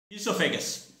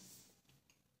Esophagus.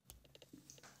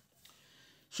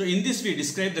 So in this we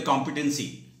describe the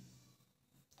competency,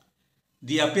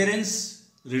 the appearance,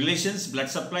 relations, blood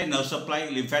supply, nerve supply,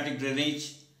 lymphatic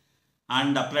drainage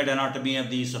and applied anatomy of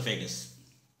the esophagus.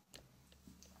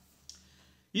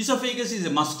 Esophagus is a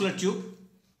muscular tube.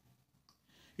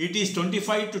 It is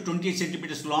 25 to 28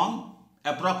 centimeters long,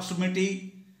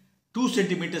 approximately 2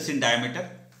 centimeters in diameter,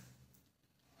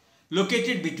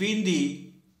 located between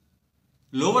the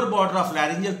lower border of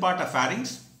laryngeal part of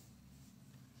pharynx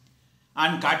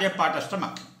and cardiac part of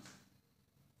stomach.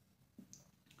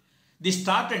 The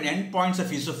start and end points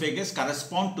of esophagus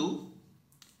correspond to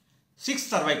 6th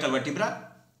cervical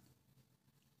vertebra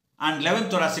and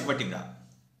 11th thoracic vertebra.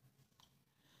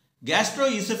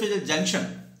 Gastroesophageal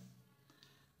junction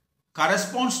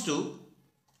corresponds to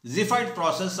xiphoid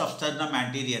process of sternum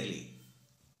anteriorly.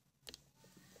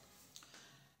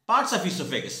 Parts of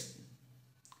esophagus.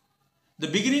 The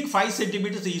beginning 5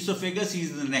 centimeters of esophagus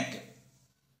is in the neck.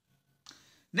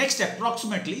 Next,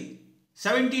 approximately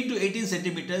 17 to 18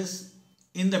 centimeters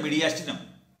in the mediastinum.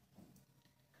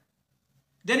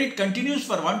 Then it continues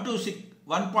for 1 to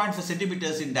 1.5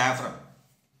 centimeters in diaphragm.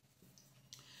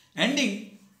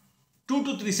 Ending 2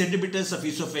 to 3 centimeters of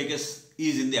esophagus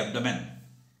is in the abdomen.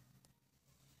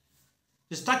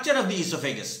 The structure of the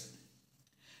esophagus.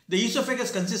 The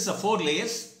esophagus consists of 4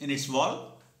 layers in its wall,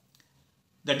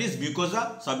 that is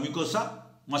mucosa, submucosa,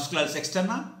 muscularis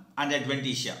externa and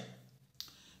adventitia.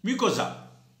 Mucosa.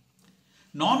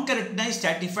 Non-keratinized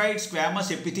stratified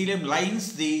squamous epithelium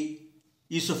lines the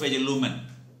esophageal lumen.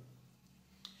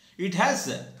 It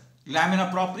has lamina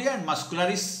propria and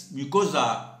muscularis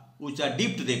mucosa which are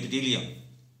deep to the epithelium.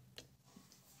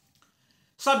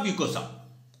 Submucosa.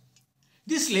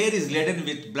 This layer is laden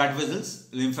with blood vessels,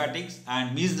 lymphatics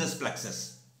and mucinous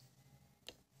plexus.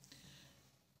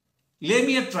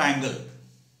 Lamina triangle.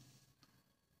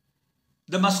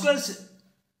 The muscularis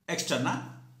externa,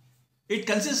 it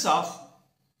consists of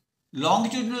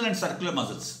longitudinal and circular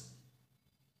muscles.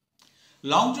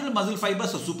 Longitudinal muscle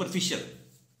fibers are superficial.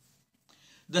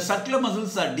 The circular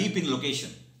muscles are deep in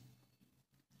location.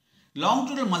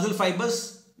 Longitudinal muscle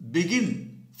fibers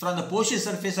begin from the posterior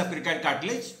surface of cricoid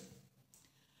cartilage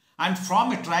and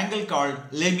form a triangle called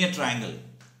lamina triangle.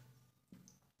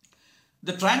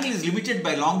 The triangle is limited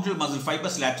by longitudinal muscle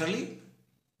fibers laterally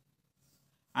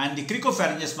and the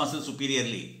cricopharyngeus muscle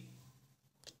superiorly.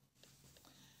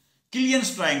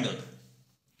 Killian's triangle.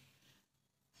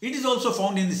 It is also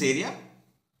found in this area.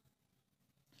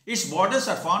 Its borders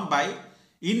are formed by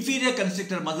inferior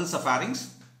constrictor muscles of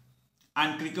pharynx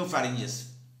and cricopharyngeus.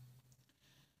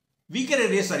 Weaker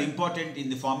areas are important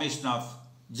in the formation of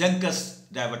juncus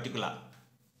diverticula.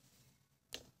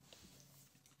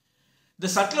 The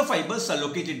circular fibers are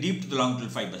located deep to the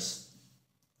longitudinal fibers.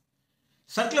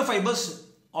 Circular fibers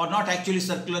are not actually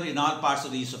circular in all parts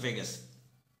of the esophagus.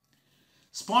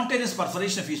 Spontaneous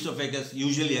perforation of esophagus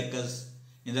usually occurs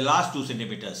in the last 2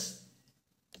 centimeters.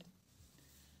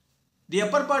 The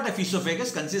upper part of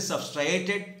esophagus consists of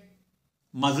striated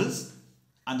muscles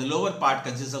and the lower part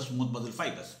consists of smooth muscle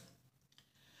fibers.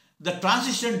 The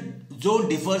transition zone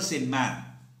differs in man.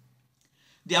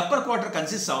 The upper quarter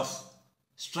consists of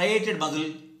striated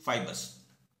muscle fibers.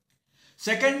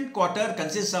 Second quarter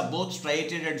consists of both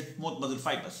striated and smooth muscle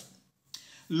fibers.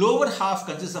 Lower half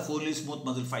consists of only smooth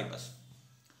muscle fibers.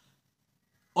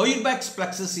 Oesophagus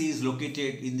plexus is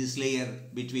located in this layer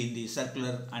between the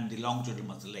circular and the longitudinal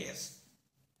muscle layers.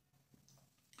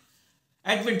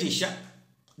 Adventitia.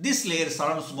 This layer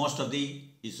surrounds most of the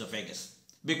esophagus.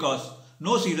 Because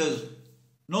no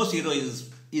zero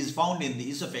is found in the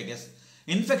esophagus,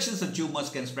 infections and tumors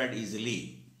can spread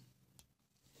easily.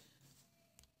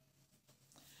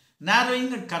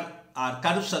 Narrowing are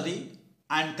curves of the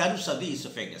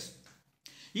esophagus.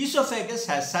 Esophagus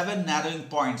has 7 narrowing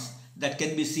points that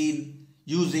can be seen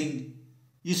using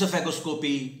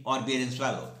esophagoscopy or Bayesian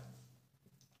swallow.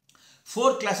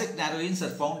 4 classic narrowings are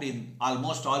found in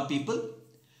almost all people.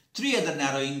 3 other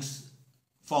narrowings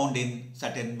found in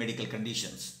certain medical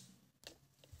conditions.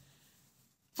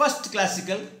 First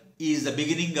classical is the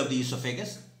beginning of the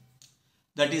esophagus,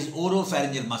 that is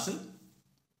oropharyngeal muscle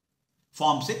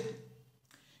forms it.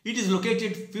 It is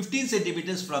located 15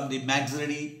 centimeters from the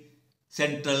maxillary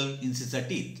central incisor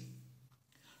teeth.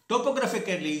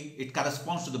 Topographically, it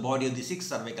corresponds to the body of the 6th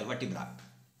cervical vertebra.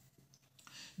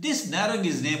 This narrowing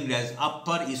is named as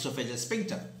upper esophageal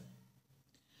sphincter.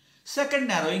 Second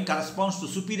narrowing corresponds to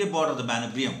superior border of the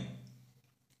manubrium.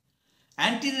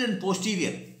 Anterior and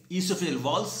posterior esophageal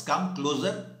walls come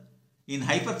closer in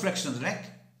hyperflexion of the neck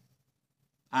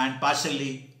and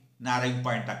partially narrowing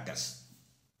point occurs.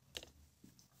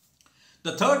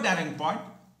 The third narrowing point,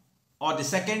 or the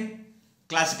second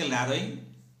classical narrowing,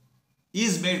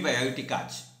 is made by aortic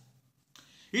arch.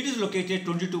 It is located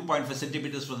 22.5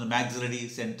 centimeters from the maxillary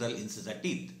central incisor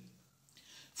teeth.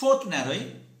 Fourth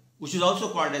narrowing, which is also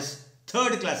called as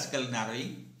third classical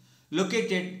narrowing,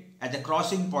 located at the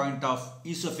crossing point of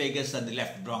esophagus and the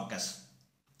left bronchus,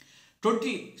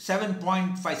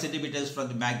 27.5 centimeters from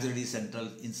the maxillary central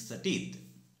incisor teeth.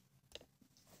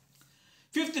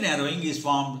 Fifth narrowing is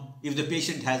formed if the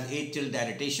patient has atrial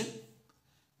dilatation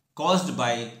caused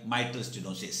by mitral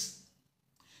stenosis.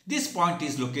 This point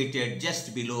is located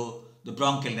just below the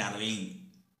bronchial narrowing.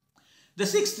 The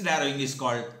sixth narrowing is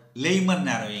called Lehmann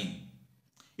narrowing.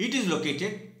 It is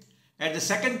located at the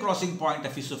second crossing point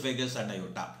of esophagus and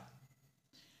aorta.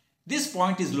 This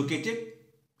point is located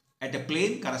at a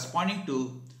plane corresponding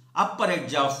to upper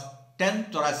edge of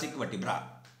 10th thoracic vertebra.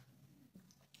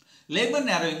 Lehmann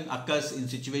narrowing occurs in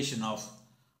situation of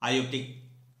aortic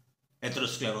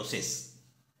atherosclerosis.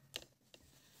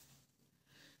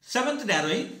 Seventh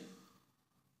narrowing,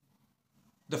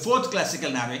 the fourth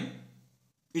classical narrowing,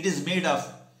 it is made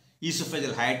of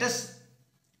esophageal hiatus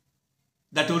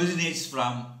that originates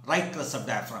from right crus of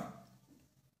diaphragm,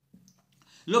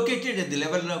 located at the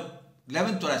level of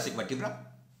 11th thoracic vertebra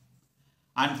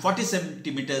and 40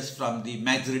 centimeters from the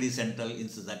maxillary central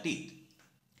incisor teeth.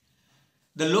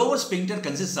 The lower sphincter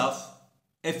consists of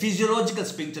a physiological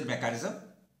sphincter mechanism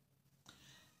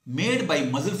made by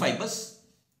muscle fibers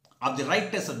of the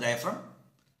right crus of diaphragm.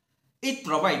 It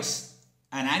provides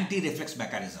an anti-reflex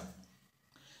mechanism.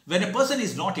 When a person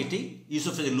is not eating,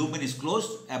 esophageal lumen is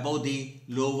closed above the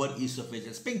lower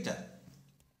esophageal sphincter.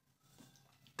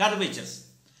 Curvatures.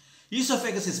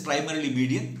 Esophagus is primarily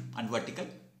median and vertical,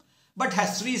 but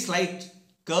has three slight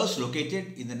curves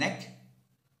located in the neck,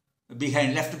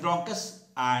 behind left bronchus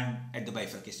and at the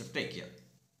bifurcation of trachea.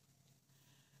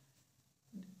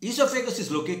 Esophagus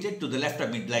is located to the left of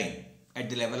midline at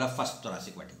the level of first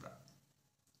thoracic vertebra,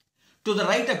 to the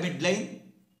right of midline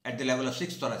at the level of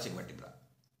sixth thoracic vertebra,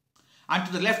 and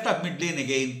to the left of midline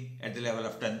again at the level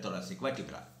of 10th thoracic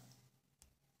vertebra.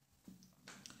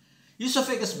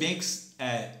 Esophagus makes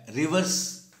a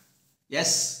reverse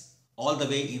S all the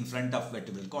way in front of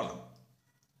vertebral column.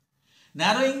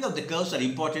 Narrowing of the curves are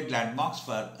important landmarks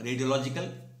for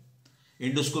radiological,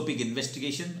 endoscopic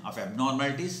investigation of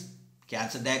abnormalities,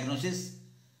 cancer diagnosis,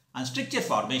 and stricture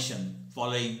formation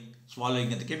following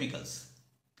swallowing of the chemicals.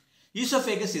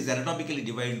 Esophagus is anatomically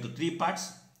divided into three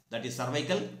parts, that is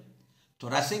cervical,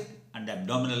 thoracic and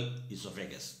abdominal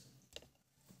esophagus.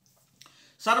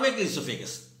 Cervical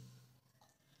esophagus.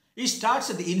 It starts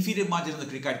at the inferior margin of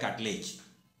the cricoid cartilage.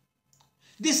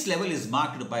 This level is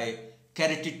marked by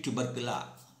carotid tubercula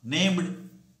named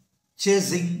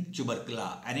chasing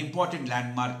tubercula, an important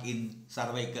landmark in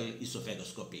cervical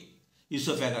esophagoscopy,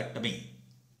 esophagectomy.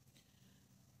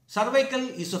 Cervical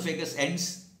esophagus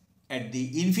ends at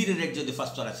the inferior edge of the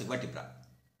first thoracic vertebra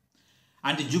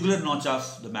and the jugular notch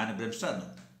of the manubrium sternum.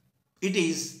 It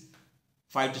is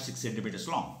 5 to 6 centimeters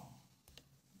long.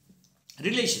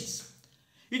 Relations.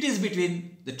 It is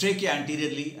between the trachea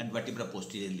anteriorly and vertebra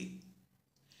posteriorly.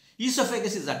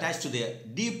 Esophagus is attached to the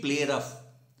deep layer of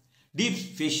deep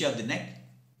fascia of the neck,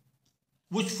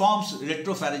 which forms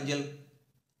retropharyngeal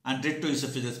and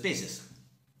retroesophageal spaces.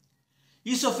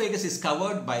 Esophagus is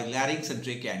covered by larynx and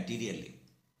trachea anteriorly.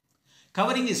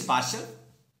 Covering is partial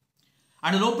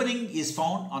and an opening is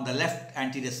found on the left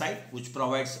anterior side, which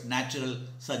provides natural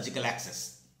surgical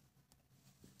access.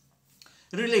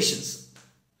 Relations.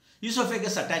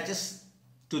 Esophagus attaches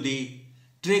to the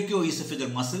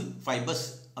tracheoesophageal muscle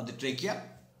fibers of the trachea.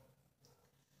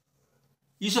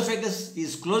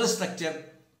 Esophagus' closest structure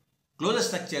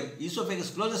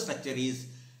is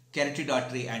carotid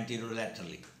artery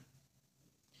anterolaterally.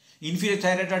 Inferior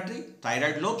thyroid artery,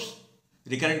 thyroid lobes,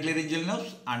 recurrent laryngeal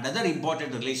nerves, and other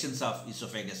important relations of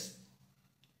esophagus.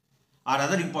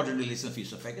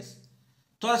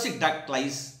 Thoracic duct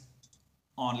lies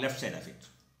on left side of it.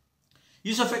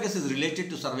 Esophagus is related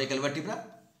to cervical vertebra,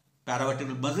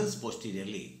 paravertebral muscles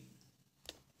posteriorly.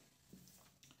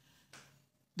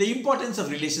 The importance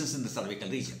of relations in the cervical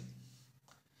region.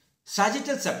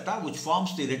 Sagittal septa, which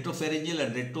forms the retropharyngeal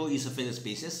and retroesophageal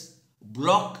spaces,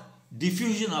 block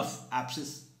diffusion of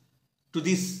abscess to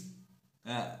this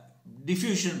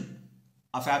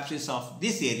of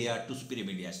this area to superior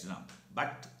mediastinum.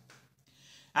 But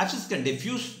abscess can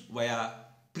diffuse via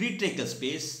pretracheal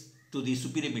space to the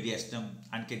superior mediastinum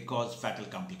and can cause fatal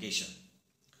complication.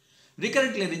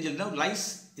 Recurrent laryngeal nerve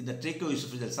lies in the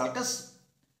tracheoesophageal sulcus,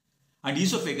 and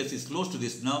esophagus is close to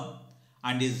this nerve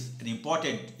and is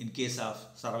important in case of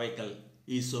cervical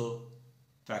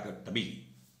esophagectomy.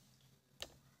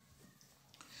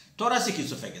 Thoracic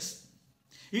esophagus.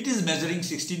 It is measuring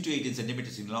 16 to 18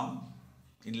 centimeters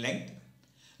in length,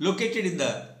 located in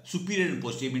the superior and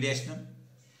posterior mediastinum,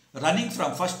 running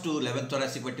from 1st to 11th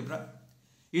thoracic vertebra.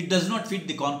 It does not fit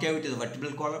the concavity of the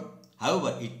vertebral column.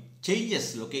 However, it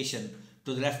changes location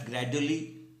to the left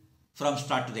gradually from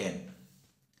start to the end.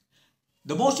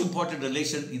 The most important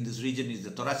relation in this region is the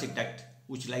thoracic duct,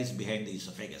 which lies behind the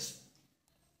esophagus.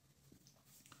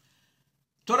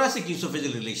 Thoracic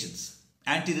esophageal relations.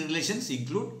 Anterior relations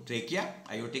include trachea,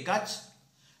 aortic arch,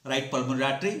 right pulmonary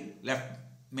artery, left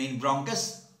main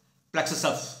bronchus, plexus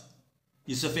of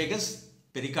esophagus,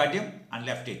 pericardium and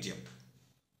left atrium.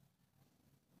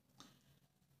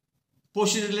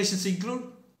 Posterior relations include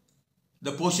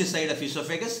the posterior side of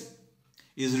esophagus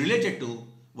is related to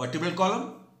vertebral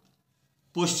column,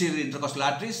 posterior intercostal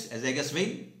arteries, esophagus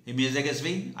vein, hemiesophagus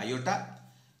vein, aorta,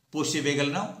 posterior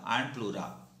vagal nerve and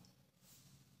pleura.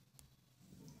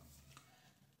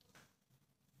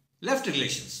 Left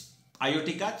relations,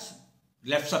 aortic arch,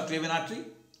 left subclavian artery,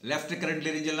 left recurrent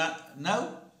laryngeal nerve,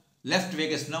 left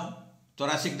vagus nerve,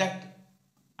 thoracic duct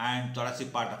and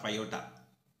thoracic part of aorta.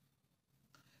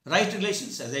 Right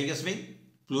relations, esophagus vein,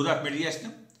 pleura of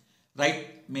mediastinum,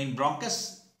 right main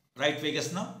bronchus, right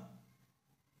vagus nerve.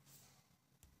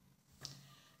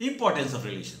 Importance of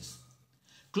relations.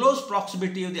 Close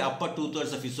proximity of the upper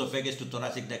 2/3 of esophagus to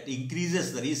thoracic duct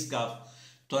increases the risk of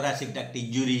thoracic duct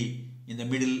injury in the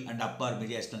middle and upper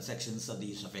mediastinal sections of the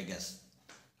esophagus.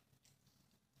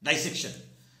 Dissection.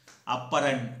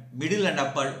 Middle and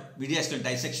upper mediastinal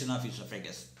dissection of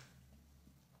esophagus.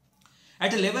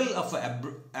 At a level of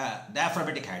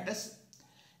diaphragmatic hiatus,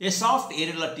 a soft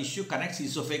areolar tissue connects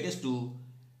esophagus to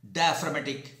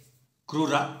diaphragmatic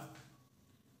crura,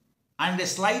 and a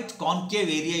slight concave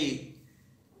area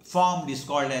formed is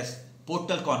called as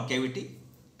portal concavity,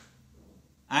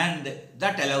 and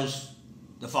that allows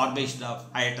the formation of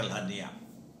hiatal hernia.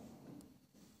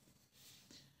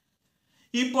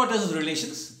 Importance of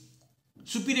relations.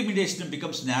 Superior mediastinum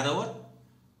becomes narrower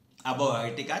above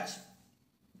aortic arch.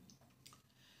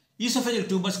 Esophageal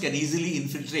tumors can easily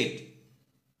infiltrate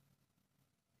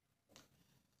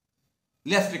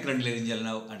left recurrent laryngeal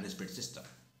nerve and respiratory system.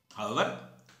 However,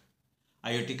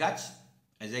 aortic arch,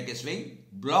 esophagus vein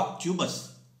block tumors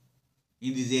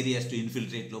in these areas to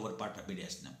infiltrate lower part of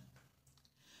mediastinum.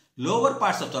 Lower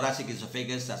parts of thoracic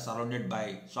esophagus are surrounded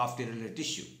by soft areolar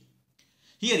tissue.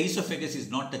 Here, esophagus is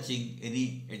not touching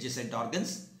any adjacent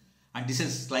organs and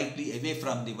descends slightly away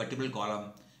from the vertebral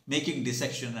column, making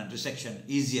dissection and resection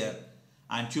easier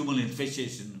and tumoral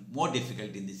infiltration more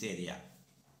difficult in this area.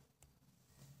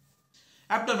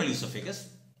 Abdominal esophagus.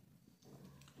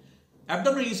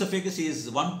 Abdominal esophagus is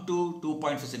 1 to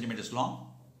 2.5 centimeters long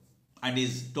and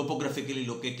is topographically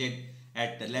located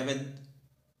at the 11th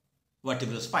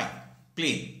vertebral spine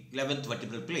plane, 11th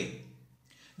vertebral plane.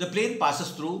 The plane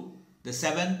passes through the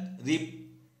 7th rib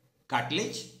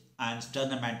cartilage and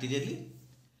sternum anteriorly.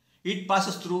 It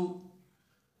passes through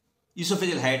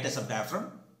esophageal hiatus of diaphragm,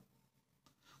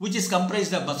 which is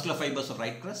comprised of muscular fibers of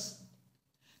right crus.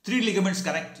 3 ligaments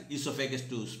connect esophagus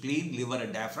to spleen, liver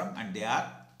and diaphragm, and they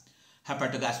are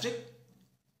hepatogastric,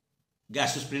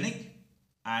 gastrosplenic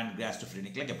and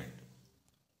gastrophrenic ligament.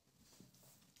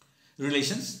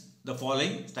 Relations. The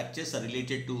following structures are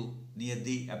related to near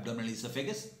the abdominal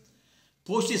esophagus.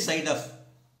 Posterior side of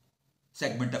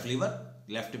segment of liver,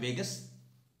 left vagus,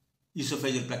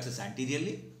 esophageal plexus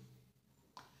anteriorly,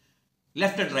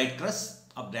 left and right crus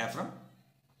of diaphragm,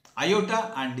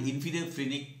 aorta and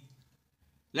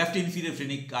left inferior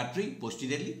phrenic artery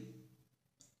posteriorly,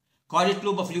 caudate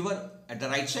lobe of liver at the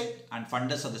right side and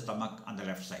fundus of the stomach on the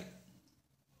left side.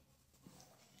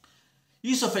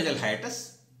 Esophageal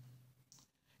hiatus.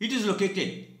 It is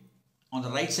located on the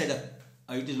right side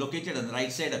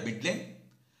of midline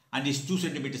and is 2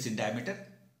 centimeters in diameter.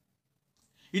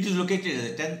 It is located at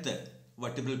the 10th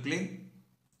vertebral plane.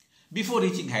 Before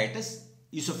reaching hiatus,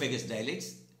 esophagus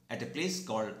dilates at a place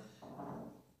called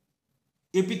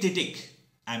epithetic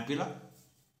ampulla,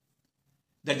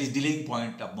 that is delaying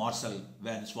point of morsel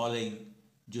when swallowing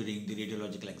during the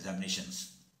radiological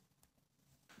examinations.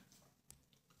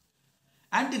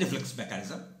 Anti-reflux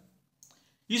mechanism.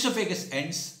 Esophagus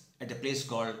ends at a place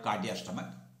called cardia of stomach.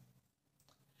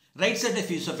 Right side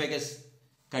of esophagus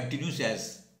continues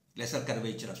as lesser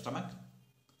curvature of stomach.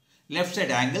 Left side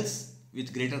angles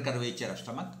with greater curvature of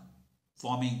stomach,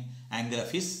 forming angle of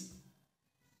His.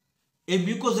 A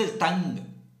mucosal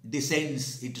tongue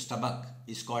descends into stomach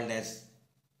is called as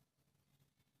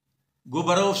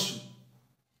Gubarov's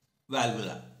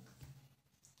valvula.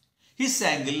 His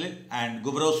angle and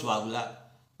Gubarov's valvula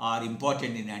are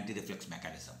important in anti-reflux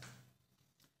mechanism.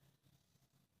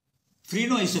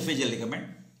 Phrenoesophageal ligament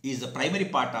is the primary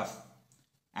part of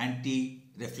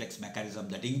anti-reflex mechanism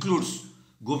that includes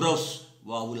Gubrow's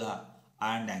valvula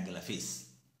and angular face.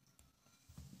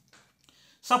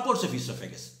 Supports of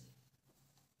esophagus.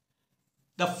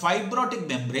 The fibrotic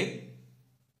membrane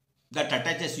that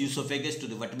attaches esophagus to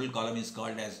the vertebral column is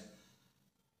called as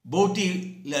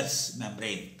Bowditter's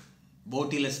membrane.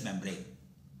 Bowditter's membrane.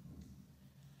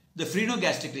 The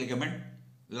phrenogastric ligament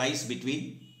lies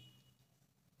between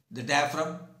the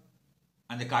diaphragm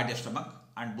and the cardiostomach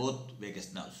and both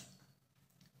vagus nerves.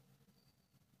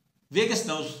 Vagus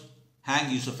nerves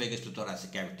hang esophagus to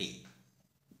thoracic cavity.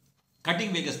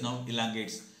 Cutting vagus nerve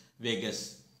elongates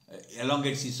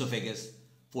esophagus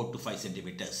 4 to 5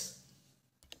 centimeters.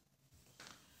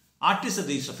 Arteries of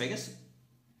the esophagus.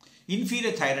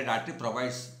 Inferior thyroid artery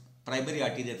provides primary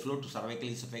arterial flow to cervical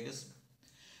esophagus.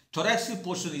 Thoracic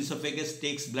portion of the esophagus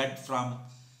takes blood from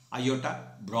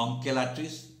aorta, bronchial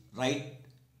arteries, right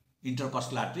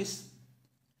intercostal arteries.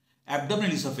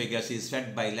 Abdominal esophagus is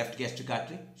fed by left gastric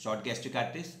artery, short gastric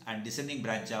arteries and descending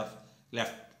branch of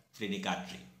left phrenic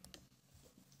artery.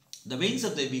 The veins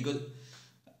of the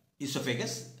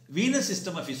esophagus. Venous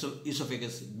system of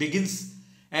esophagus begins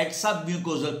at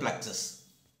submucosal plexus,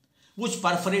 which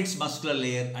perforates muscular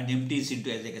layer and empties into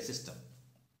esophageal system.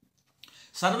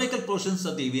 Cervical portions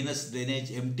of the venous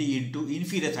drainage empty into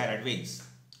inferior thyroid veins.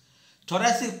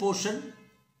 Thoracic portion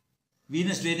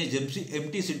venous drainage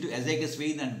empties into esophagus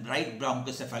vein and right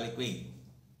bronchocephalic vein.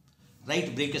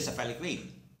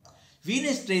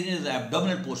 Venous drainage of the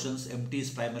abdominal portions empties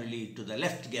primarily into the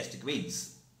left gastric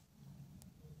veins.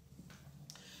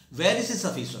 Varices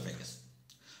of esophagus.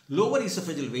 Lower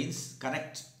esophageal veins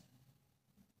connect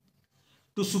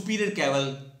to superior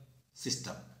caval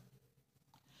system.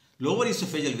 Lower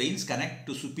esophageal veins connect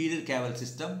to superior caval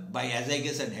system by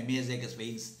azygous and hemiazygous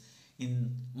veins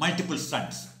in multiple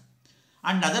shunts.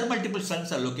 And other multiple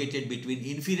shunts are located between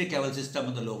inferior caval system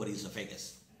and the lower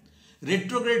esophagus.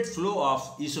 Retrograde flow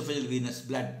of esophageal venous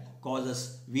blood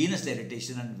causes venous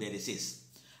dilatation and varices.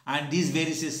 And these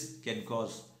varices can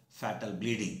cause fatal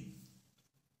bleeding.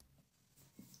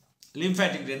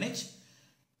 Lymphatic drainage.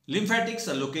 Lymphatics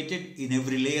are located in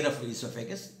every layer of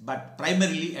esophagus, but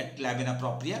primarily at lamina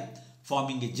propria,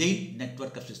 forming a giant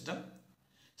network of system.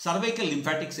 Cervical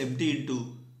lymphatics empty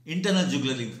into internal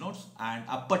jugular lymph nodes and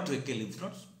upper tracheal lymph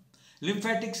nodes.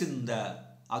 Lymphatics of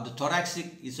the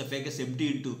thoracic esophagus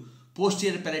empty into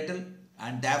posterior parietal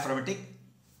and diaphragmatic,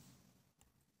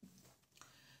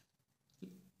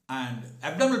 and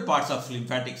abdominal parts of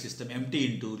lymphatic system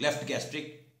empty into left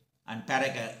gastric and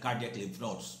paracardiac lymph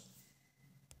nodes.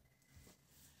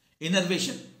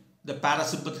 Innervation. The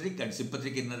parasympathetic and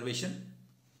sympathetic innervation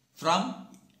form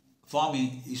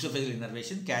esophageal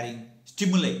innervation carrying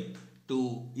stimuli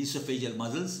to esophageal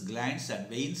muscles, glands and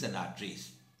veins and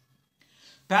arteries.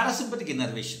 Parasympathetic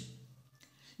innervation.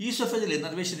 Esophageal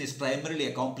innervation is primarily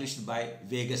accomplished by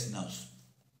vagus nerves,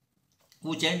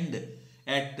 which end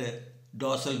at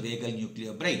dorsal vagal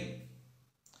nuclear brain.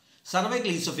 Cervical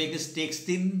esophagus takes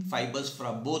thin fibers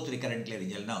from both recurrent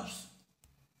laryngeal nerves.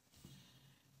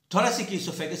 Thoracic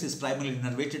esophagus is primarily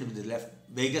innervated with the left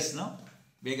vagus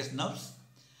nerves,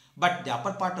 but the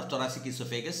upper part of thoracic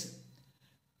esophagus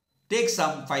takes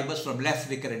some fibers from left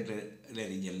recurrent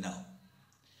laryngeal nerve.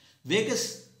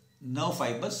 Vagus nerve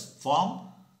fibers form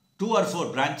 2 or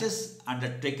 4 branches under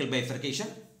tracheal bifurcation.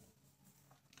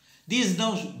 These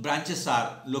nerve branches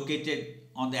are located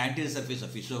on the anterior surface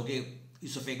of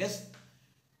esophagus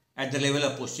at the level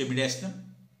of posterior mediastinum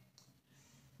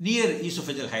near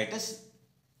esophageal hiatus.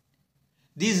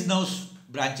 These nerve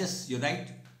branches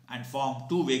unite and form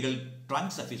 2 vagal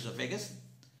trunks of esophagus.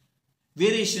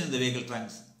 Variation in the vagal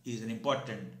trunks is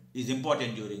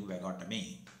important during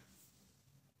vagotomy.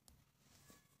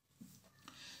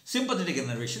 Sympathetic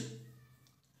innervation.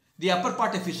 The upper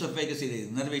part of esophagus is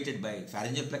innervated by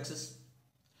pharyngeal plexus,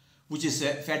 which is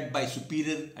fed by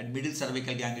superior and middle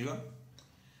cervical ganglion.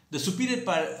 The superior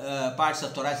parts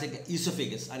of thoracic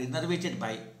esophagus are innervated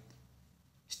by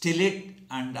stellate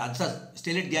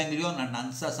ganglion and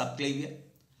ansa subclavia.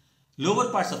 Lower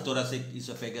parts of thoracic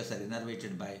esophagus are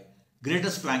innervated by greater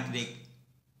splanchnic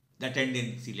that end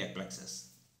in celiac plexus.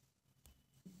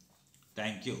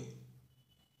 Thank you.